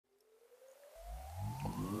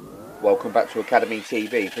Welcome back to Academy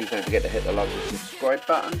TV. Please don't forget to hit the like and subscribe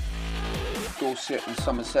button. Dorset and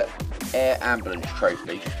Somerset Air Ambulance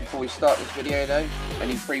Trophy. Just before we start this video though,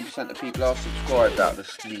 only 3% of people are subscribed out of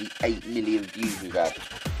the 8 million views we've had.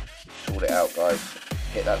 Sort it out guys,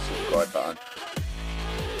 hit that subscribe button.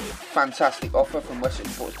 Fantastic offer from Wessex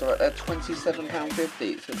Sports Direct there, £27.50.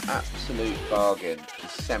 It's an absolute bargain. The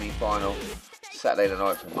semi-final, Saturday the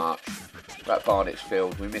 9th of March. At Barnett's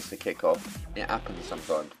Field, we missed the kick-off. It happens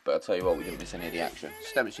sometimes, but I'll tell you what, we didn't miss any of the action.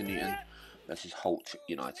 Sturminster Newton versus Holt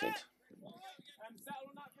United.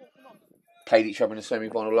 Played each other in the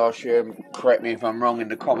semi-final last year. Correct me if I'm wrong in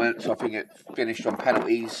the comments. I think it finished on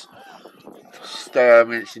penalties.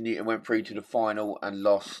 Sturminster Newton went through to the final and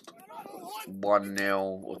lost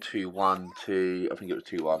 1-0 or 2-1 to, I think it was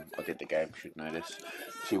 2-1. I did the game, should know this.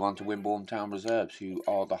 2-1 to Holt United Reserves, who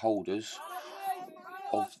are the holders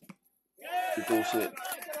of the Dorset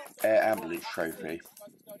Air Ambulance Trophy.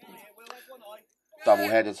 Double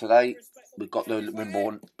header today. We've got the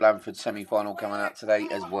Wimborne Blandford semi-final coming out today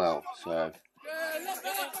as well. So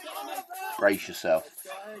brace yourself.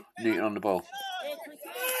 Newton on the ball.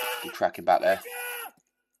 Good tracking back there.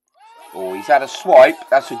 Oh, he's had a swipe.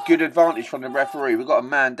 That's a good advantage from the referee. We've got a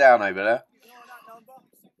man down over there.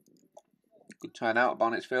 Good turn out at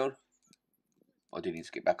Barnett's Field. I do need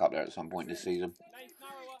to get back up there at some point this season.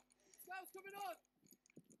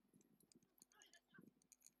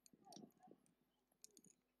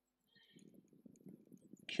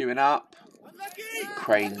 Queuing up.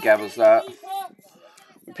 Crane gathers that.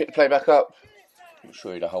 We pick the play back up. I'm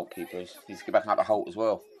sure who the Holt keeper is. Needs to get back up to Holt as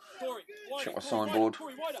well. Check my signboard.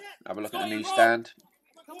 Have a look at the newsstand.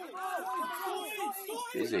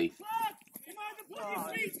 Busy.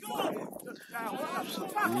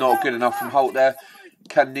 Not good enough from Holt there.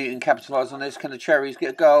 Can Newton capitalise on this? Can the Cherries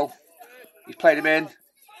get a goal? He's played him in.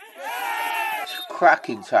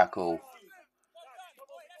 Cracking tackle.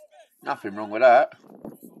 Nothing wrong with that.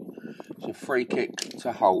 It's a free kick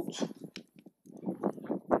to Holt.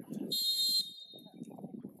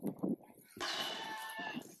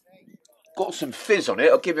 Got some fizz on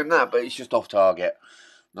it, I'll give him that, but it's just off target.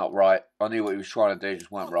 Not right. I knew what he was trying to do,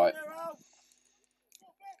 just weren't right.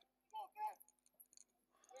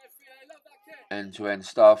 End-to-end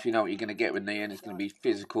stuff. You know what you're going to get with Newton. It's going to be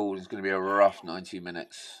physical. It's going to be a rough 90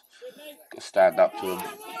 minutes. Got to stand up to him.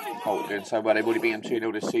 Holt doing so well. They've already beat him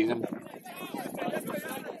 2-0 this season.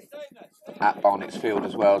 At Barnett's Field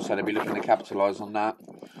as well, so they'll be looking to capitalise on that.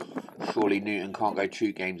 Surely Newton can't go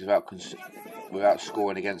 2 games without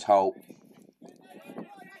scoring against Holt.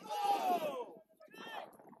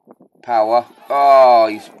 Power. Oh,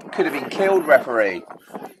 he could have been killed, referee.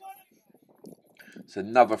 It's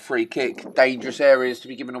another free kick. Dangerous areas to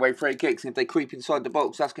be giving away free kicks. If they creep inside the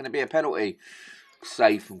box, that's going to be a penalty.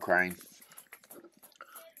 Save from Crane.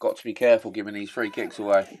 Got to be careful giving these free kicks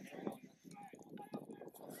away.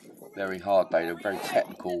 Very hard though. They're very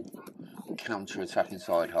technical. Counter-attacking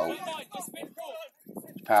side Holt.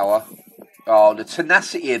 Power. Oh, the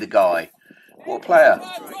tenacity of the guy. What a player.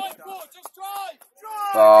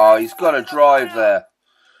 Oh, he's got a drive there.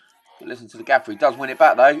 But listen to the gaffer. He does win it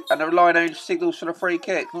back though. And the line only signals for the free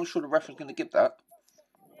kick. Not sure the ref is going to give that.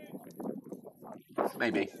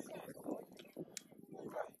 Maybe.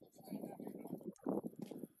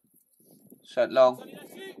 Sent long.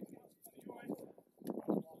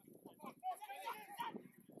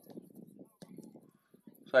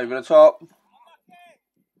 It's over the top.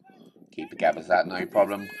 Keeper gathers that, no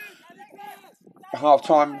problem. Half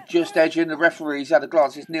time, just edging. The referee's had a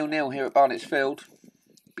glance. It's 0-0 here at Barnett's Field.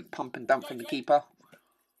 Big pump and dump from the keeper.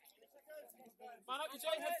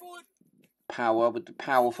 Power with the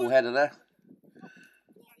powerful header there.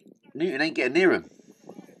 Newton ain't getting near him.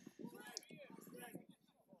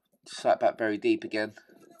 Sat back very deep again.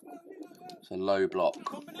 It's a low block.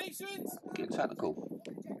 Getting technical.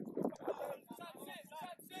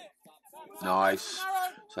 Nice.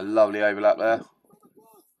 It's a lovely overlap there.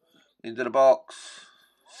 Into the box.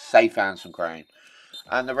 Safe hands from Crane.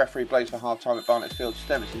 And the referee plays for half time at Barnett's Field.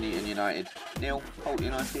 Sturminster Newton United 0. Holt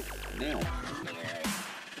United 0.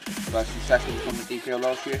 First and second from the DPL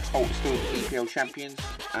last year. Holt is still the DPL champions.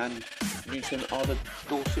 And Newton are the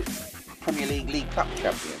Dorset Premier League Cup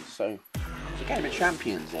champions. So it's a game of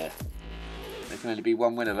champions there. There can only be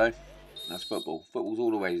one winner though. That's football. Football's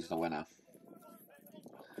always the winner.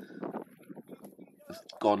 It's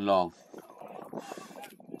gone long. It's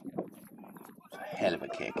a hell of a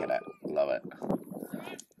kick in it. Love it.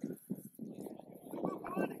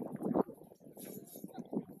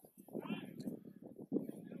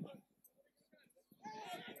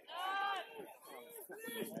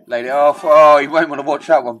 Laid it off. Oh, you won't want to watch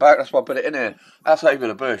that one back. That's why I put it in here. That's over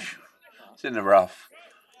the bush. It's in the rough.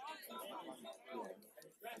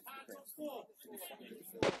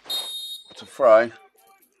 It's a throw.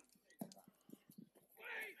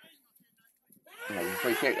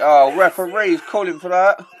 Free kick. Oh, referee's calling for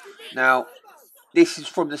that. Now, this is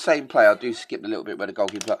from the same play. I do skip a little bit where the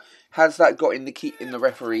goalkeeper. Has that got in the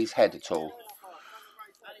referee's head at all?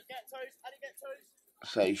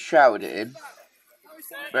 So he shouted it in.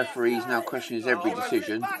 Referee's now questioning every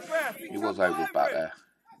decision. He was over his back there.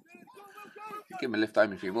 Give him a lift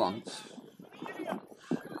home if he wants.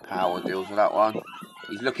 Power deals with that one.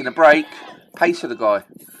 He's looking to break. Pace of the guy.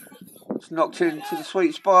 It's knocked into the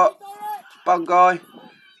sweet spot. Bun guy.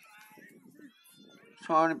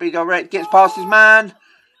 Trying to be direct. Gets past his man.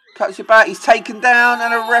 Cuts it back. He's taken down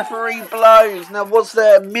and a referee blows. Now, was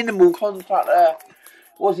there minimal contact there?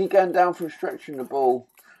 Was he going down from stretching the ball?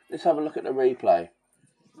 Let's have a look at the replay.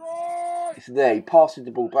 It's there. He passes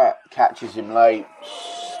the ball back. Catches him late.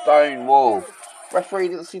 Stone wall. Referee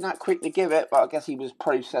didn't seem that quick to give it, but I guess he was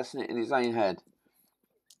processing it in his own head.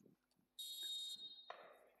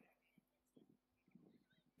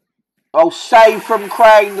 Oh, save from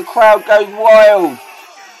Crane. The crowd goes wild.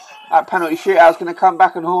 That penalty shootout's going to come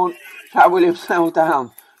back and haunt Jack Williamson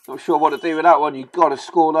down. Not sure what to do with that one. You've got to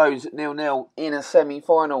score those at 0-0 in a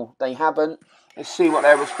semi-final. They haven't. Let's see what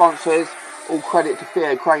their response is. All credit to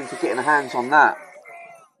Theo Crane for getting a hands on that.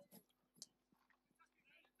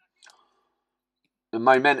 The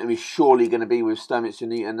momentum is surely going to be with Sturminster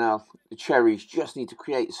now. The Cherries just need to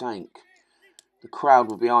create something. The crowd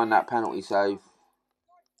were behind that penalty save.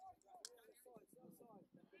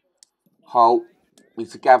 Holt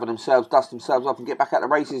needs to gather themselves, dust themselves up and get back at the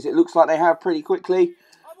races. It looks like they have pretty quickly.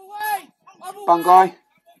 Bun guy.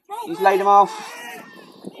 He's laid him off.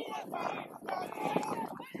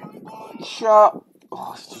 Shot.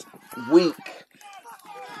 Oh, it's just weak.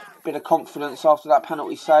 Bit of confidence after that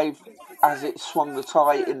penalty save as it swung the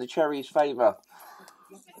tie in the Cherries' favour.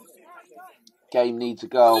 Game needs a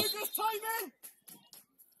goal.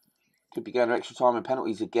 Could be going to extra time and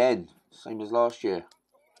penalties again. Same as last year.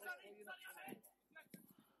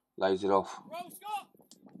 Lays it off.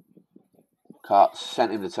 Cuts.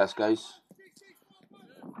 Sent him to Tesco's.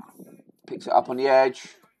 Picks it up on the edge.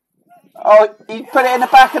 Oh, he put it in the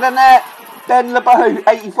back of the net. Ben LeBeau,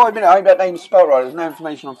 85 minutes. I hope that name's spelled right. There's no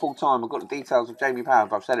information on full time. I've got the details of Jamie Power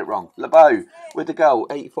if I've said it wrong. LeBeau with the goal,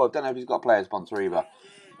 85. Don't know if he's got a player sponsor either.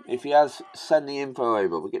 If he has, send the info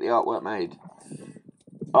over. We'll get the artwork made.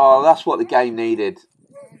 Oh, that's what the game needed.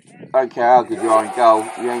 Don't care how good you are in goal.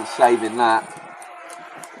 You ain't saving that.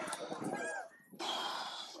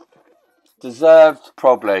 Deserved,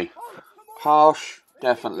 probably. Harsh,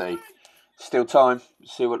 definitely. Still time.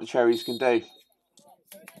 See what the Cherries can do.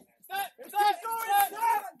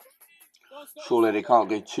 Surely they can't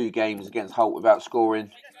go 2 games against Holt without scoring.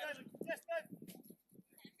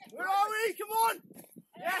 Where are we? Come on!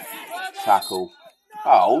 Tackle.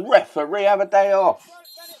 Oh, referee, have a day off.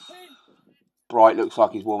 Bright looks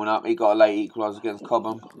like he's warming up. He got a late equaliser against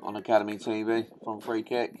Cobham on AcademyTV from free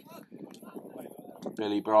kick.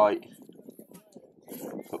 Billy Bright.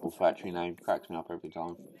 Football factory name. Cracks me up every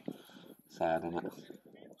time. Sad, isn't it?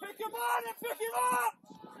 Pick him on and pick him up!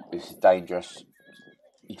 This is dangerous.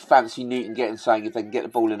 You'd fancy Newton getting something if they can get the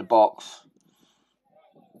ball in the box.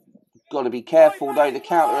 Got to be careful though. The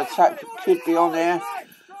counter attack could be on here.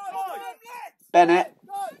 Bennett.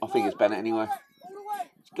 I think it's Bennett anyway.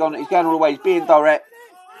 He's going all the way. He's being direct.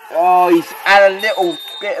 Oh, he's had a little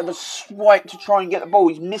bit of a swipe to try and get the ball.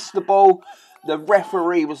 He's missed the ball. The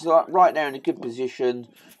referee was right there in a good position.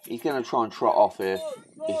 He's going to try and trot off here.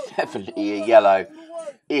 It's definitely a yellow.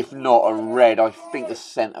 If not a red, I think the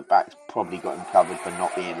centre-back's probably got him covered for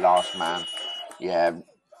not being last man. Yeah,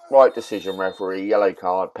 right decision, referee. Yellow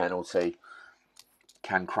card, penalty.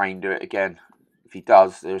 Can Crane do it again? If he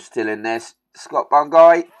does, they're still in this. Scott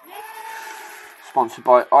Bungay. Sponsored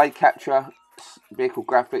by Eyecatcher, Vehicle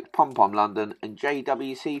Graphics, Pom-Pom London and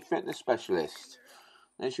JWC Fitness Specialist.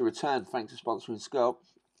 There's your return. Thanks for sponsoring Scott.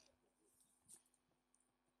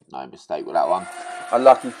 No mistake with that one.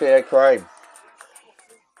 Unlucky Theo Crane.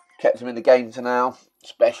 Kept him in the game to now,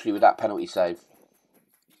 especially with that penalty save.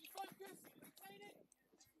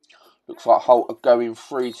 Looks like Holt are going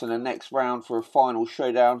through to the next round for a final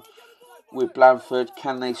showdown with Blandford.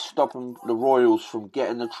 Can they stop them, the Royals from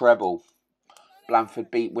getting the treble?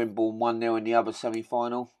 Blandford beat Wimborne 1-0 in the other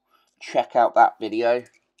semi-final. Check out that video.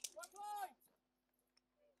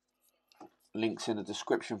 Links in the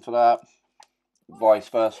description for that. Vice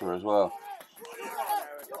versa as well.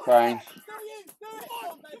 Crane.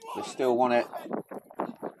 They still want it.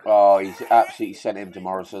 Oh, he's absolutely sent him to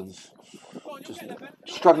Morrison's. Just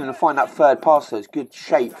struggling to find that third pass, so it's good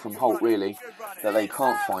shape from Holt, really, that they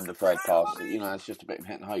can't find the third pass. You know, it's just a bit of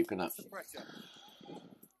hit and hope, isn't it?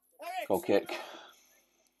 Goal kick.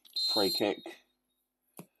 Free kick.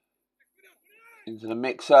 Into the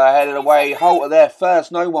mixer, headed away. Holt are there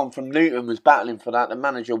first. No one from Newton was battling for that. The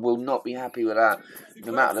manager will not be happy with that.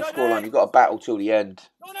 No matter the scoreline, you've got to battle till the end.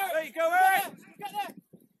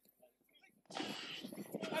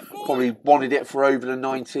 Probably wanted it for over the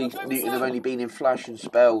 90. Newton have only been in flash and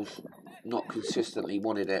spells. Not consistently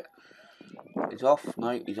wanted it. He's off.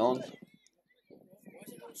 No, he's on.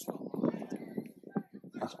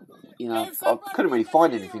 You know, I couldn't really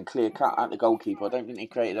find anything clear cut at the goalkeeper. I don't think he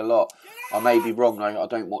created a lot. I may be wrong though. I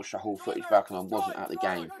don't watch the whole footage back and I wasn't at the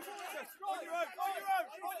game.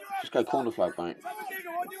 Just go corner flag, mate.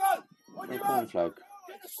 Go corner flag.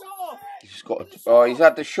 He's just got. Oh, he's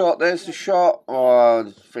had the shot. There's the shot. Oh,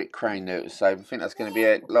 Theo Crane knew it was safe. I think that's going to be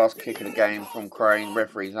it. Last kick of the game from Crane.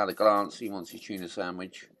 Referee's had a glance. He wants his tuna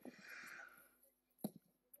sandwich.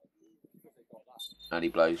 And he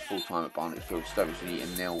blows full time at Barnet Field. Sturminster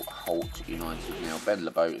 0, Holt United 0. Ben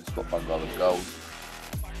LeBeau and Scott Bungar with goals.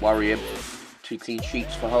 Worry him. 2 clean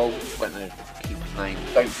sheets for Holt. Don't know if I keep his name.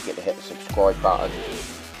 Don't forget to hit the subscribe button.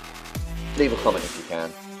 Leave a comment if you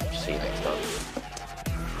can. See you next time.